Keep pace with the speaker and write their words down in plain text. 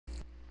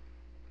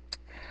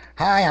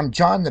Hi, I'm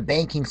John, the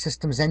Banking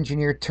Systems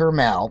Engineer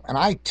Turmel, and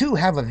I too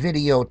have a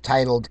video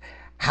titled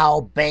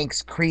How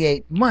Banks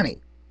Create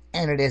Money,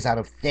 and it is out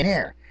of thin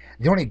air.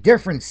 The only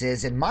difference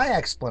is, in my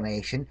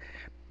explanation,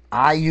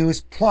 I use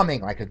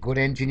plumbing like a good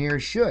engineer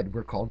should.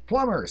 We're called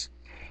plumbers.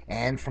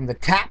 And from the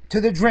tap to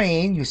the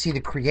drain, you see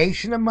the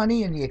creation of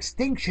money and the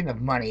extinction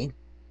of money.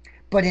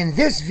 But in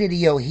this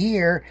video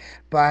here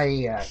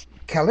by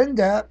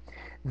Kalinda,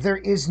 there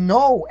is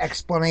no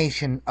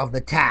explanation of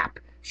the tap.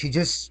 She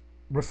just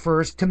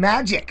refers to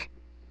magic.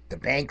 The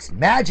banks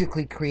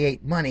magically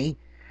create money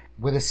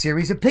with a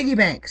series of piggy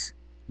banks.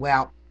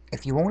 Well,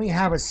 if you only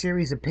have a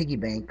series of piggy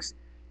banks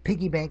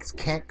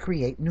can't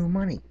create new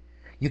money.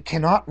 You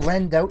cannot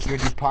lend out your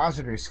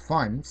depositors'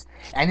 funds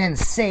and then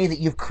say that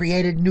you've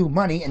created new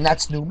money and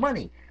that's new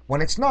money,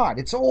 when it's not.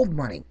 It's old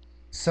money.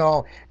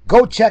 So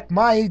go check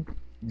my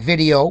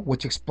video,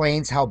 which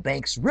explains how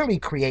banks really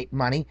create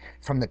money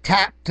from the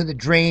tap to the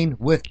drain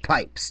with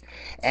pipes.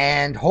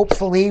 And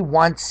hopefully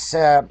once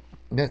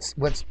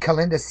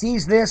Kalinda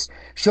sees this,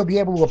 she'll be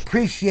able to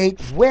appreciate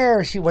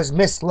where she was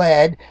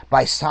misled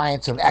by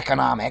science of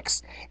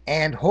economics,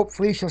 and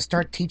hopefully she'll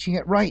start teaching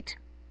it right.